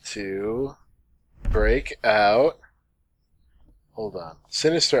time to break out. Hold on.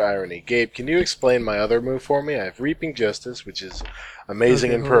 Sinister Irony. Gabe, can you explain my other move for me? I have Reaping Justice, which is amazing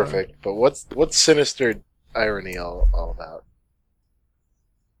Okay, and hold on. perfect, but what's Sinister Irony all about?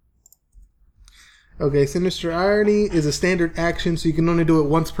 Okay, Sinister Irony is a standard action, so you can only do it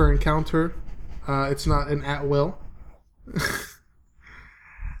once per encounter. It's not an at-will.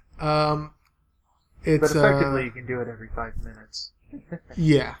 It's, But effectively, you can do it every 5 minutes.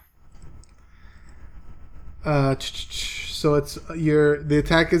 yeah. So it's the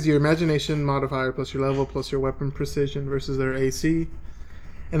attack is your imagination modifier plus your level plus your weapon precision versus their AC,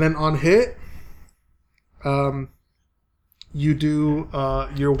 and then on hit, you do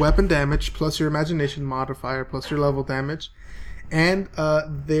your weapon damage plus your imagination modifier plus your level damage, and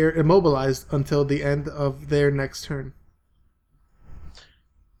they're immobilized until the end of their next turn.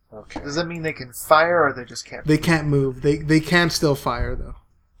 Okay. Does that mean they can fire, or they just can't? They can't move. They can still fire though.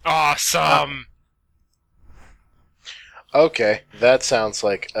 awesome. Okay, that sounds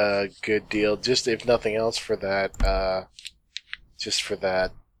like a good deal. Just if nothing else for that,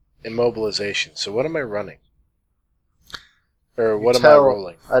 immobilization. So what am I running? Or what am I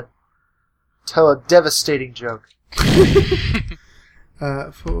rolling? Tell a devastating joke.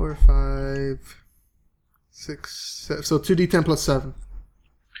 4, 5, 6, 7. So 2d10 plus 7.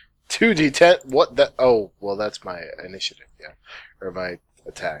 2d10? What? That? Oh, well, that's my initiative, yeah. Or my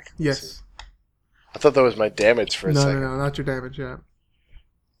attack. Yes. I thought that was my damage for a second. No, not your damage yet.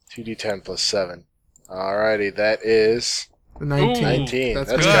 2d10 plus 7. Alrighty, that is The 19. 19. That's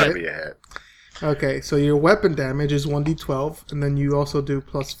That's good. gotta be a hit. Okay, so your weapon damage is 1d12, and then you also do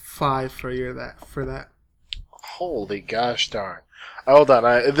plus 5 for that. Holy gosh darn. Hold on,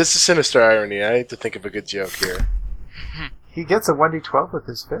 this is Sinister Irony. I need to think of a good joke here. He gets a 1d12 with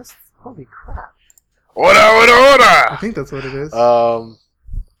his fists? Holy crap. Order! I think that's what it is.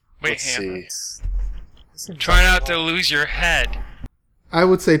 Wait, Let's hang see. on. Try not to lose your head. I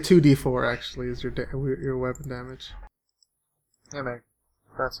would say 2d4 actually is your weapon damage. Yeah, man.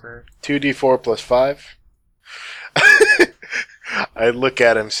 That's fair. 2d4 plus 5. I look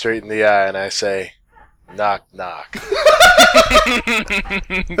at him straight in the eye and I say, knock, knock. That's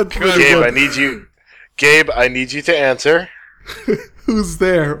pretty Gabe, good. I need you. Gabe, I need you to answer. Who's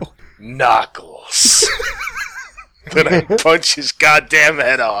there? Knuckles. Then I punch his goddamn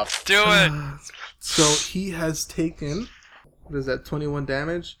head off. Do it. So he has taken, what is that, 21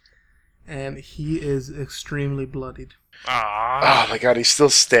 damage, and he is extremely bloodied. Aww. Oh my god, he's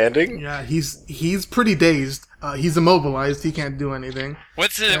still standing? Yeah, he's pretty dazed. He's immobilized. He can't do anything.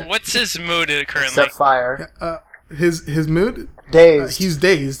 What's his mood currently? Except fire. His mood? Dazed. He's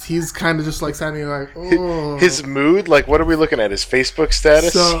dazed. He's kind of just like standing like, oh. His mood? Like, what are we looking at? His Facebook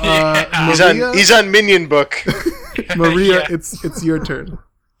status? So, Yeah. He's on Minion Book. Maria, Yeah. it's your turn.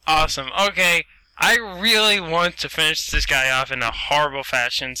 Awesome. Okay. I really want to finish this guy off in a horrible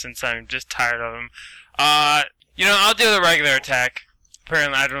fashion since I'm just tired of him. I'll do the regular attack.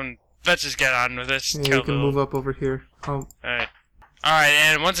 Apparently, let's just get on with this. Yeah, you can move up over here. Alright,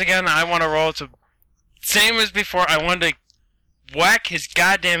 and once again, I want to roll to... Same as before, I want to whack his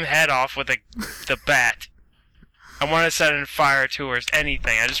goddamn head off with the bat. I want to set it in fire too, or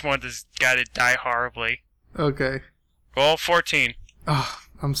anything. I just want this guy to die horribly. Okay. Roll 14. Oh,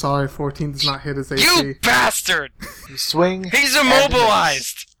 I'm sorry, 14 does not hit his AC. You bastard! You swing. He's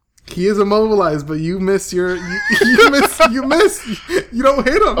immobilized! He is immobilized, but you miss your... You miss! You don't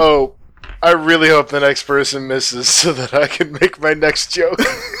hit him! Oh, I really hope the next person misses so that I can make my next joke.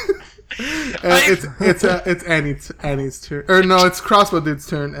 It's Annie's turn. Or no, it's Crossbow Dude's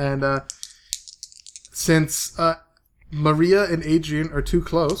turn, and since Maria and Adrian are too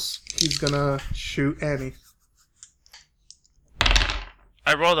close, he's gonna shoot Annie.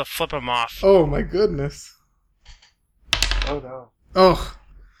 I rolled to flip him off. Oh my goodness. Oh no. Oh.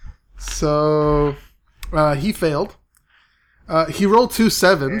 So, he failed. He rolled 2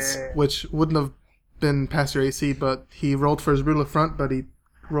 sevens, which wouldn't have been past your AC, but he rolled for his rule of front, but he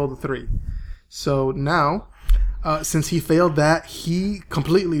rolled a 3. So now, since he failed that, he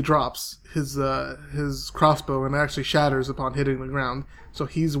completely drops his crossbow and actually shatters upon hitting the ground. So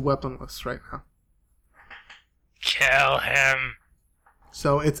he's weaponless right now. Kill him.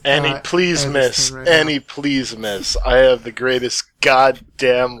 So it's Annie, please Annie's miss. turn right Annie, please miss. I have the greatest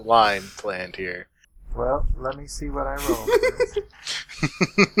goddamn line planned here. Well, let me see what I roll.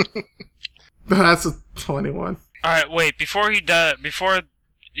 That's a 21. Alright, wait, before he does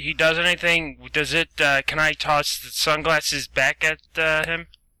anything, can I toss the sunglasses back at him?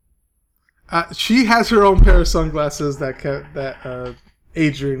 She has her own pair of sunglasses that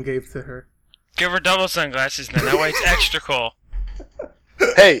Adrian gave to her. Give her double sunglasses then, that way it's extra cool.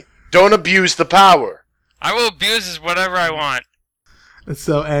 Hey, don't abuse the power. I will abuse this whatever I want.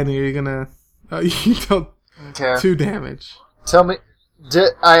 So Annie, are you gonna? You don't. Okay. 2 damage. Tell me,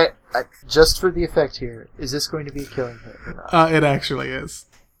 I just for the effect here, is this going to be a killing hit or not? It actually is.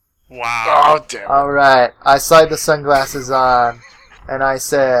 Wow. Oh, damn it. Alright, I slide the sunglasses on, and I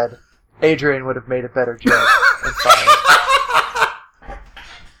said, Adrian would have made a better joke and fired.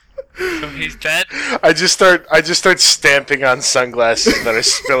 So he's dead? I just start stamping on sunglasses that are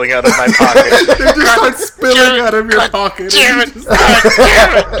spilling out of my pocket. They just start spilling out of your pocket. Damn it! God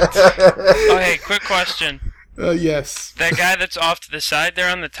damn it! Okay, quick question. Yes. That guy that's off to the side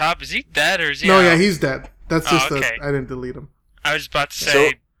there on the top, is he dead or is he No, out? yeah, he's dead. That's just okay. I didn't delete him. I was about to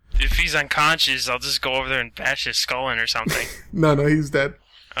say, if he's unconscious, I'll just go over there and bash his skull in or something. No, he's dead.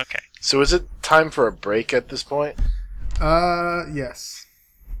 Okay. So is it time for a break at this point? Yes.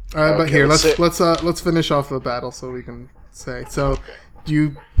 But Okay, here, let's finish off the battle so we can say. So,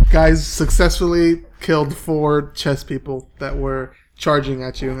 you guys successfully killed 4 chess people that were charging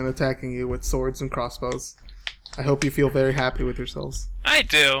at you and attacking you with swords and crossbows. I hope you feel very happy with yourselves. I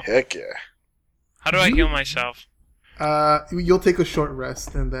do. Heck yeah. How do I heal myself? You'll take a short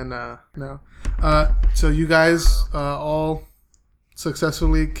rest and then no. So you guys all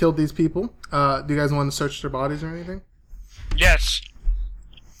successfully killed these people. Do you guys want to search their bodies or anything? Yes.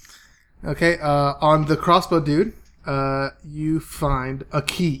 Okay, on the crossbow dude, you find a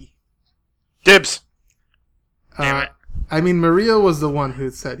key. Dibs. Damn it. I mean, Maria was the one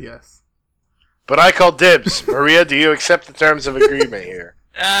who said yes. But I call dibs. Maria, do you accept the terms of agreement here?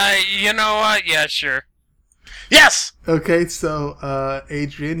 You know what? Yeah, sure. Yes! Okay, so,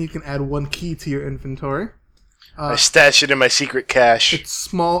 Adrian, you can add 1 key to your inventory. I stash it in my secret cache. It's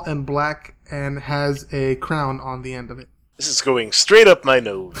small and black and has a crown on the end of it. This is going straight up my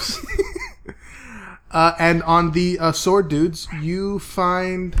nose. And on the sword dudes, you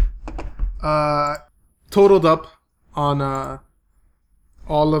find totaled up on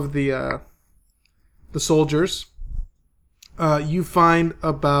all of the soldiers. You find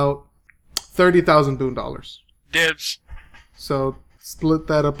about 30,000 boon dollars. Dibs. So split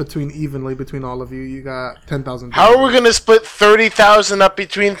that up evenly between all of you. You got 10,000. How are we going to split 30,000 up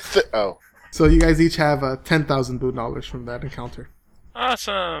between... So you guys each have 10,000 boon dollars from that encounter.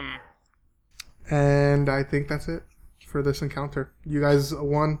 Awesome. And I think that's it for this encounter. You guys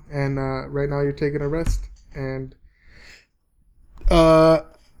won, and right now you're taking a rest. And I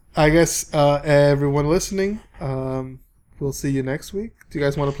guess everyone listening, we'll see you next week. Do you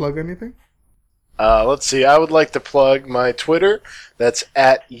guys want to plug anything? Let's see. I would like to plug my Twitter. That's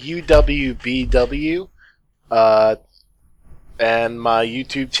at UWBW. And my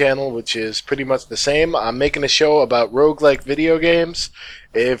YouTube channel, which is pretty much the same. I'm making a show about roguelike video games.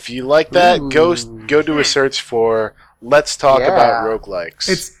 If you like that, go do a search for Let's Talk About Roguelikes.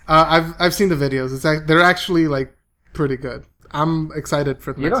 It's I've seen the videos. They're actually like pretty good. I'm excited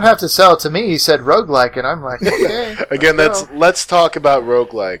for the You don't have to sell it to me. You said roguelike, and I'm like, okay. Again, that's Let's Talk About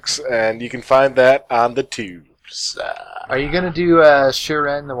Roguelikes, and you can find that on the tubes. Are you going to do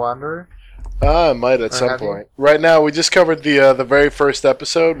Shiren the Wanderer? I might at some point. Right now, we just covered the very first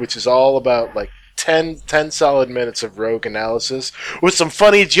episode, which is all about like 10 solid minutes of rogue analysis with some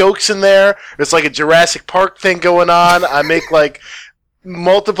funny jokes in there. There's like a Jurassic Park thing going on. I make like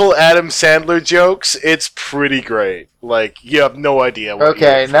multiple Adam Sandler jokes. It's pretty great. Like, you have no idea what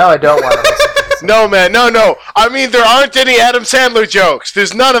now I don't want to listen to this. No, man, no. I mean, there aren't any Adam Sandler jokes.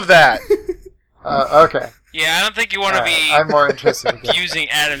 There's none of that. Okay. Yeah, I don't think you want to be I'm more interested using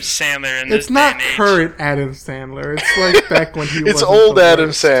Adam Sandler in this It's not day and age. current Adam Sandler. It's like back when he was. It's old Adam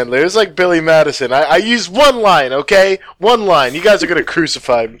Sandler. It's like Billy Madison. I use one line, okay? One line. You guys are going to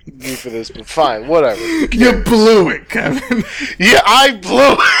crucify me for this, but fine, whatever. You blew it, Kevin. Yeah, I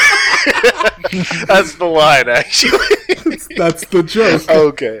blew it. That's the line, actually. That's the joke.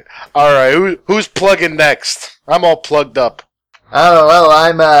 Okay. All right, who's plugging next? I'm all plugged up. Oh, well,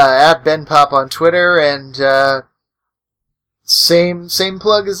 I'm at BenPop on Twitter, and same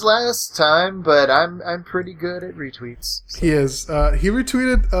plug as last time, but I'm pretty good at retweets. So. He is. He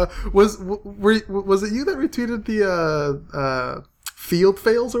retweeted. Was it you that retweeted the field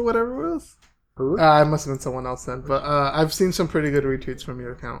fails or whatever it was? Who? It must have been someone else then. But I've seen some pretty good retweets from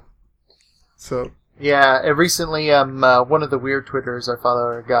your account. So. Yeah, recently one of the weird Twitters I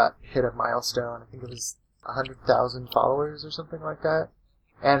follow got hit a milestone. I think it was 100,000 followers or something like that,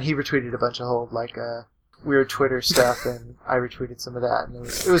 and he retweeted a bunch of old weird Twitter stuff, and I retweeted some of that, and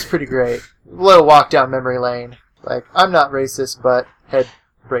it was pretty great. A little walk down memory lane. Like, I'm not racist, but head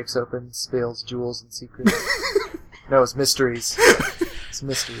breaks open, spills jewels and secrets. No, it's mysteries. It's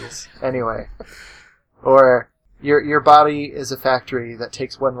mysteries. Anyway, or your body is a factory that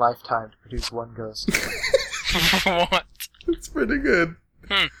takes one lifetime to produce one ghost. What? It's pretty good.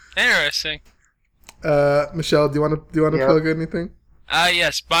 Interesting. Michelle, do you want to plug anything?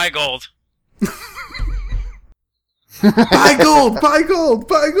 Yes, buy gold. Buy gold! Buy gold!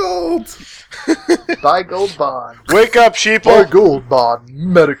 Buy gold! Buy gold bond. Wake up, sheeple! Buy gold bond.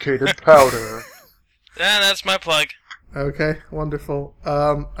 Medicated powder. Yeah, that's my plug. Okay, wonderful.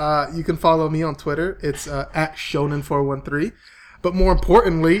 You can follow me on Twitter. It's at Shonen413. But more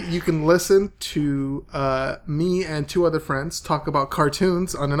importantly, you can listen to me and two other friends talk about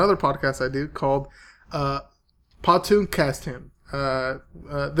cartoons on another podcast I do called Podtoon Cast Him.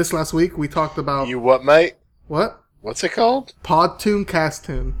 This last week we talked about... You what, mate? What? What's it called? Podtoon Cast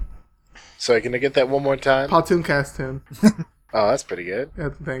Him. Sorry, can I get that one more time? Podtoon Cast Him. Oh, that's pretty good. Yeah,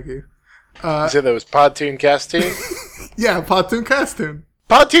 thank you. You said that was Podtoon Castoon? Yeah, Podtoon Cast Him.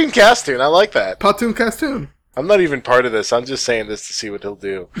 Podtoon Castoon, I like that. Podtoon Cast Him. I'm not even part of this. I'm just saying this to see what he'll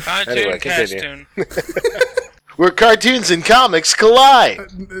do. Anyway, continue. Where cartoons and comics collide.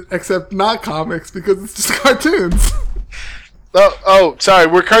 Except not comics, because it's just cartoons. Oh, sorry.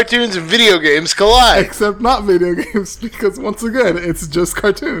 Where cartoons and video games collide. Except not video games, because once again, it's just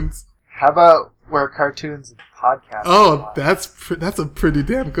cartoons. How about where cartoons and podcasts Oh, collide? that's a pretty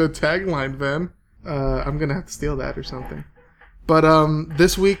damn good tagline, Ben. I'm gonna have to steal that or something. But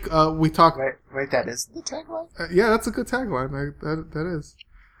this week we talked. Wait, that is the tagline? Yeah, that's a good tagline. That is.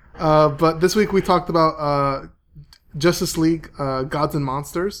 But this week we talked about Justice League: Gods and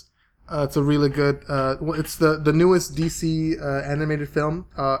Monsters. It's a really good. It's the newest DC animated film.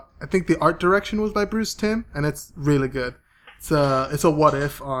 I think the art direction was by Bruce Timm, and it's really good. It's a what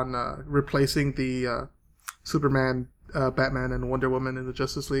if on replacing the Superman, Batman, and Wonder Woman in the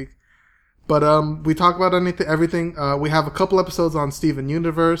Justice League. But we talk about everything. We have a couple episodes on Steven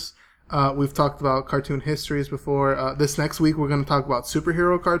Universe. We've talked about cartoon histories before. This next week we're going to talk about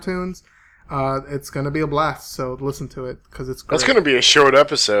superhero cartoons. It's going to be a blast, so listen to it because it's great. That's going to be a short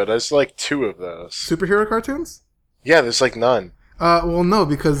episode. There's like 2 of those. Superhero cartoons? Yeah, there's like none. Well, no,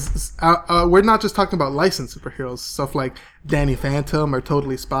 because we're not just talking about licensed superheroes. Stuff like Danny Phantom or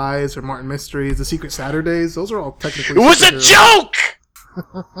Totally Spies or Martin Mysteries, The Secret Saturdays. Those are all technically It was a joke!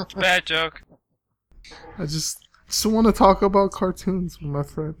 It's a bad joke. I just want to talk about cartoons with my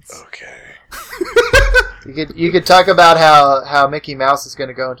friends. Okay. You could talk about how Mickey Mouse is going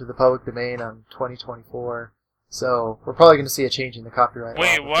to go into the public domain on 2024. So we're probably going to see a change in the copyright law.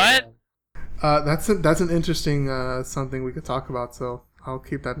 Wait, what? That's an interesting something we could talk about. So I'll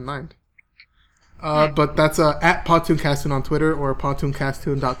keep that in mind. But that's at PodtoonCastToon on Twitter or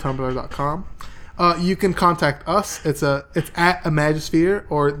podtooncasttoon.tumblr.com. You can contact us. It's at Imagisphere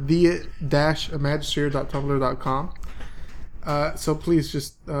or the-imagisphere.tumblr.com. So please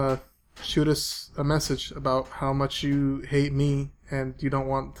just shoot us a message about how much you hate me and you don't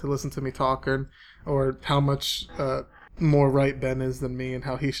want to listen to me talk, or how much more right Ben is than me and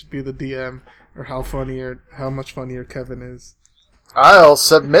how he should be the DM, or how much funnier Kevin is. I'll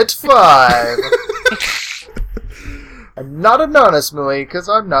submit 5. I'm not an honest Mui because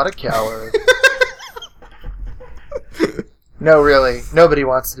I'm not a coward. No, really. Nobody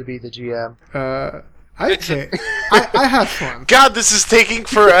wants to be the GM. I can't. I have fun. God, this is taking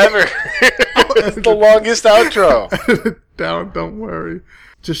forever. It's the longest outro. Don't worry.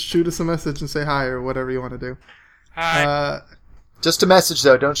 Just shoot us a message and say hi or whatever you want to do. Hi. Just a message,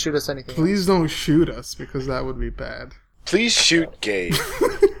 though. Don't shoot us anything. Please don't shoot us because that would be bad. Please shoot Gabe.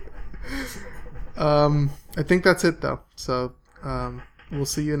 I think that's it, though. So we'll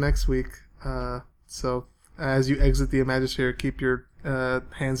see you next week. So as you exit the Imagisphere, keep your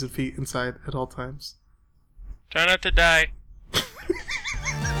hands and feet inside at all times. Try not to die.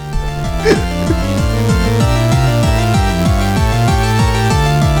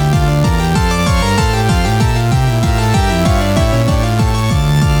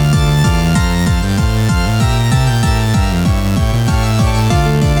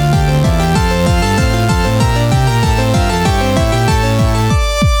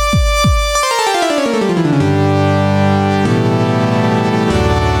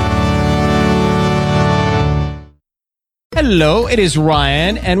 Hello, it is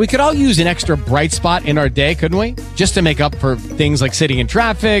Ryan, and we could all use an extra bright spot in our day, couldn't we? Just to make up for things like sitting in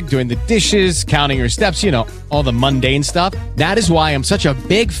traffic, doing the dishes, counting your steps, all the mundane stuff. That is why I'm such a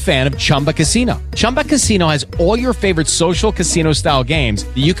big fan of Chumba Casino. Chumba Casino has all your favorite social casino-style games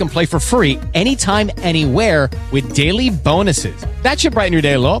that you can play for free anytime, anywhere with daily bonuses. That should brighten your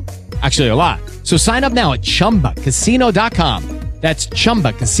day a little. Actually, a lot. So sign up now at ChumbaCasino.com. That's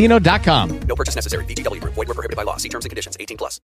ChumbaCasino.com. No purchase necessary. VGW Group. Void where prohibited by law. See terms and conditions. 18+.